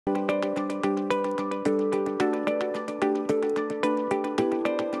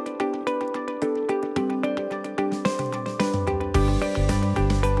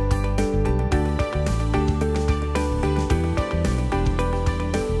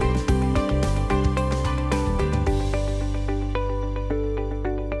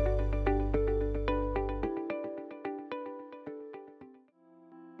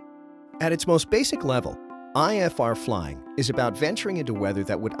At its most basic level, IFR flying is about venturing into weather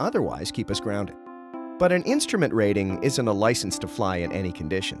that would otherwise keep us grounded. But an instrument rating isn't a license to fly in any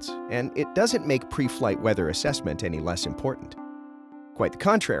conditions, and it doesn't make pre-flight weather assessment any less important. Quite the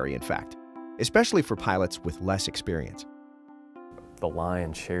contrary, in fact, especially for pilots with less experience. The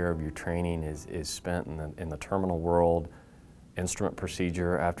lion's share of your training is spent in the terminal world, instrument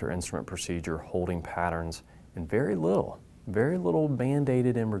procedure after instrument procedure, holding patterns, and very little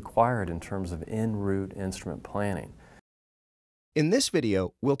mandated and required in terms of en route instrument planning. In this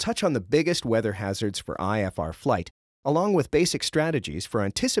video, we'll touch on the biggest weather hazards for IFR flight, along with basic strategies for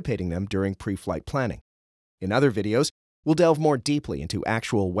anticipating them during pre-flight planning. In other videos, we'll delve more deeply into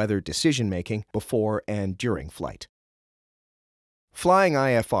actual weather decision-making before and during flight. Flying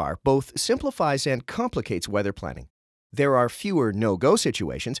IFR both simplifies and complicates weather planning. There are fewer no-go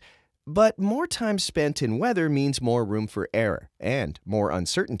situations, but more time spent in weather means more room for error and more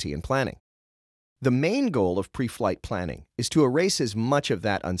uncertainty in planning. The main goal of pre-flight planning is to erase as much of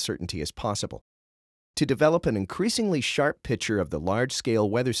that uncertainty as possible, to develop an increasingly sharp picture of the large-scale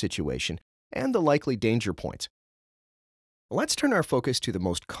weather situation and the likely danger points. Let's turn our focus to the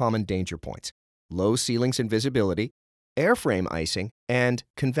most common danger points: low ceilings and visibility, airframe icing, and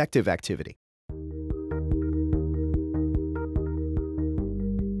convective activity.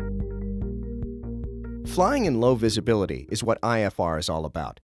 Flying in low visibility is what IFR is all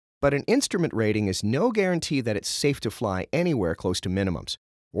about. But an instrument rating is no guarantee that it's safe to fly anywhere close to minimums,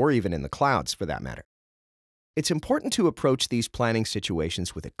 or even in the clouds for that matter. It's important to approach these planning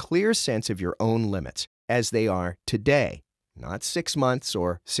situations with a clear sense of your own limits, as they are today, not 6 months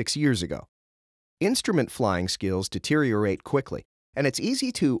or 6 years ago. Instrument flying skills deteriorate quickly, and it's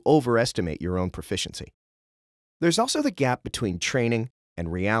easy to overestimate your own proficiency. There's also the gap between training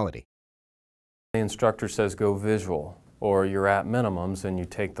and reality. The instructor says go visual, or you're at minimums and you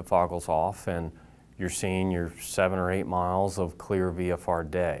take the foggles off and you're seeing your 7 or 8 miles of clear VFR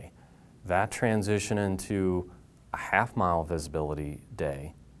day. That transition into a half-mile visibility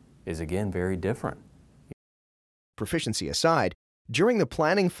day is again very different. Proficiency aside, during the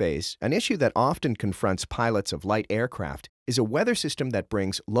planning phase, an issue that often confronts pilots of light aircraft is a weather system that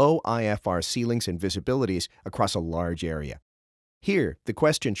brings low IFR ceilings and visibilities across a large area. Here, the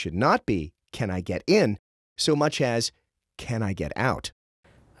question should not be, can I get in, so much as, can I get out?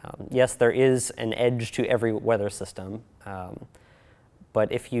 Yes, there is an edge to every weather system,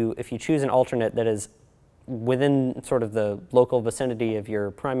 but if you choose an alternate that is within sort of the local vicinity of your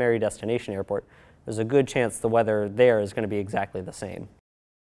primary destination airport, there's a good chance the weather there is going to be exactly the same.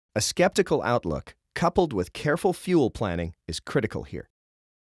 A skeptical outlook, coupled with careful fuel planning, is critical here.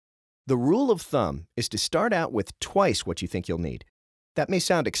 The rule of thumb is to start out with twice what you think you'll need. That may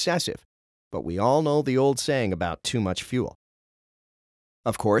sound excessive, but we all know the old saying about too much fuel.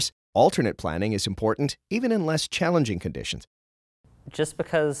 Of course, alternate planning is important even in less challenging conditions. Just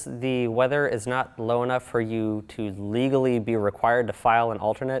because the weather is not low enough for you to legally be required to file an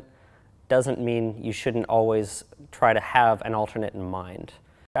alternate doesn't mean you shouldn't always try to have an alternate in mind.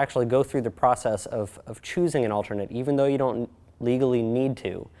 Actually go through the process of choosing an alternate even though you don't legally need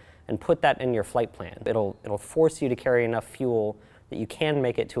to, and put that in your flight plan. It'll force you to carry enough fuel that you can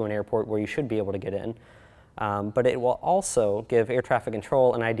make it to an airport where you should be able to get in. But it will also give air traffic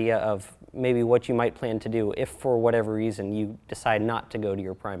control an idea of maybe what you might plan to do if for whatever reason you decide not to go to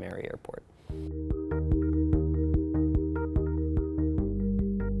your primary airport.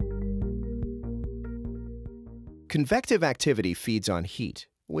 Convective activity feeds on heat,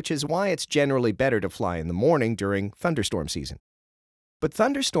 which is why it's generally better to fly in the morning during thunderstorm season. But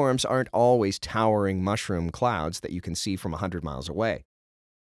thunderstorms aren't always towering mushroom clouds that you can see from 100 miles away.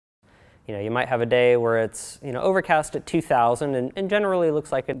 You might have a day where it's overcast at 2,000 and generally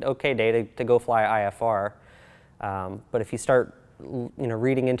looks like an okay day to go fly IFR. But if you start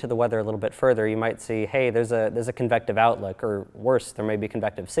reading into the weather a little bit further, you might see, hey, there's a convective outlook, or worse, there may be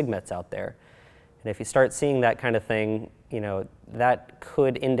convective sigmets out there. And if you start seeing that kind of thing, that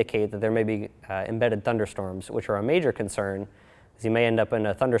could indicate that there may be embedded thunderstorms, which are a major concern, because you may end up in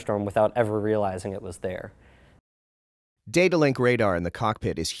a thunderstorm without ever realizing it was there. Data link radar in the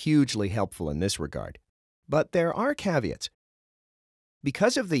cockpit is hugely helpful in this regard, but there are caveats.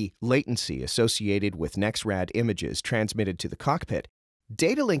 Because of the latency associated with NexRad images transmitted to the cockpit,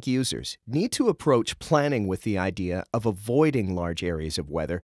 data link users need to approach planning with the idea of avoiding large areas of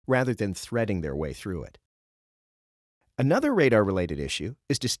weather rather than threading their way through it. Another radar-related issue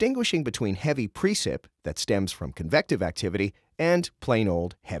is distinguishing between heavy precip that stems from convective activity and plain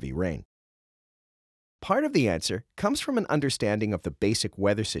old heavy rain. Part of the answer comes from an understanding of the basic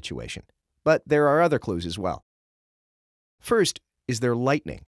weather situation, but there are other clues as well. First, is there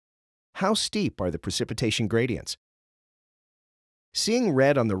lightning? How steep are the precipitation gradients? Seeing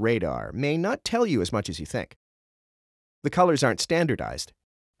red on the radar may not tell you as much as you think. The colors aren't standardized,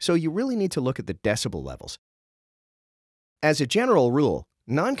 so you really need to look at the decibel levels. As a general rule,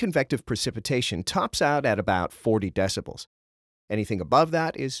 non-convective precipitation tops out at about 40 decibels. Anything above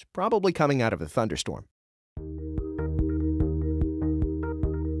that is probably coming out of a thunderstorm.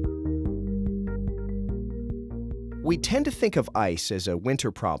 We tend to think of ice as a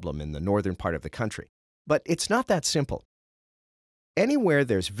winter problem in the northern part of the country, but it's not that simple. Anywhere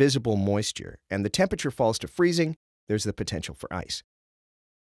there's visible moisture and the temperature falls to freezing, there's the potential for ice.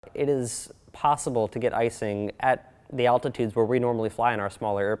 It is possible to get icing at the altitudes where we normally fly in our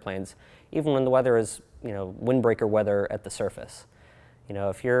smaller airplanes, even when the weather is, windbreaker weather at the surface.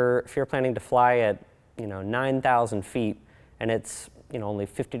 If you're planning to fly at, 9,000 feet and it's, only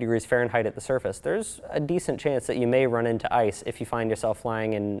 50 degrees Fahrenheit at the surface, there's a decent chance that you may run into ice if you find yourself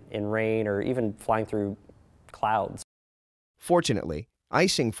flying in rain or even flying through clouds. Fortunately,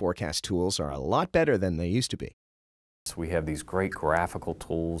 icing forecast tools are a lot better than they used to be. So we have these great graphical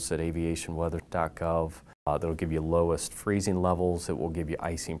tools at aviationweather.gov that'll give you lowest freezing levels. It will give you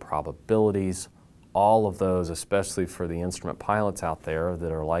icing probabilities. All of those, especially for the instrument pilots out there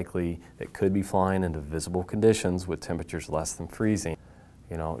that could be flying into visible conditions with temperatures less than freezing.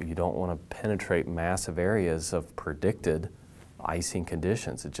 You don't want to penetrate massive areas of predicted icing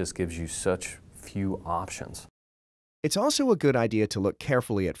conditions. It just gives you such few options. It's also a good idea to look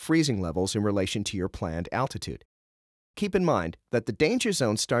carefully at freezing levels in relation to your planned altitude. Keep in mind that the danger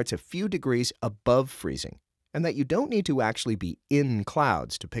zone starts a few degrees above freezing, and that you don't need to actually be in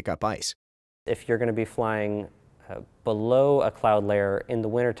clouds to pick up ice. If you're going to be flying below a cloud layer in the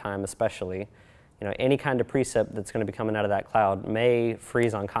wintertime especially, any kind of precip that's going to be coming out of that cloud may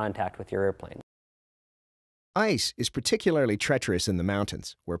freeze on contact with your airplane. Ice is particularly treacherous in the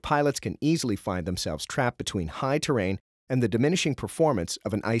mountains, where pilots can easily find themselves trapped between high terrain and the diminishing performance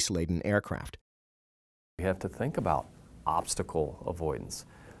of an ice-laden aircraft. We have to think about obstacle avoidance,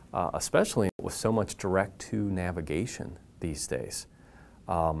 especially with so much direct-to navigation these days.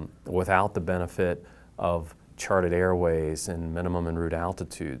 Without the benefit of charted airways and minimum en route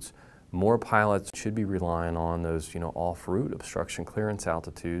altitudes, more pilots should be relying on those, off-route obstruction clearance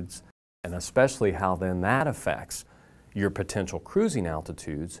altitudes, and especially how then that affects your potential cruising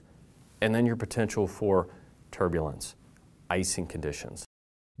altitudes and then your potential for turbulence, icing conditions.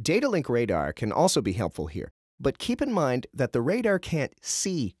 Data link radar can also be helpful here, but keep in mind that the radar can't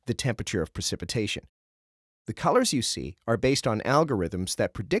see the temperature of precipitation. The colors you see are based on algorithms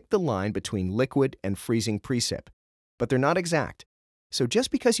that predict the line between liquid and freezing precip, but they're not exact. So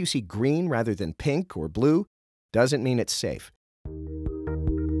just because you see green rather than pink or blue doesn't mean it's safe.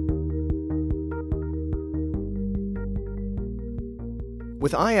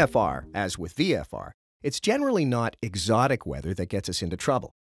 With IFR, as with VFR, it's generally not exotic weather that gets us into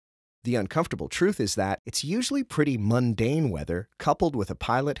trouble. The uncomfortable truth is that it's usually pretty mundane weather coupled with a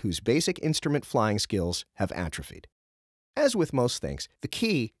pilot whose basic instrument flying skills have atrophied. As with most things, the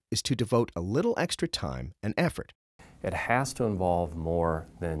key is to devote a little extra time and effort. It has to involve more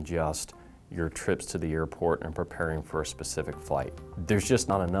than just your trips to the airport and preparing for a specific flight. There's just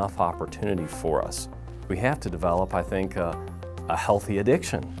not enough opportunity for us. We have to develop, I think, a healthy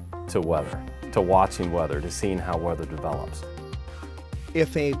addiction to weather, to watching weather, to seeing how weather develops.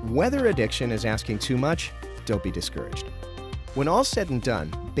 If a weather addiction is asking too much, don't be discouraged. When all's said and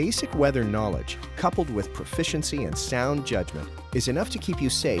done, basic weather knowledge, coupled with proficiency and sound judgment, is enough to keep you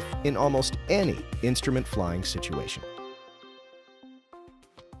safe in almost any instrument flying situation.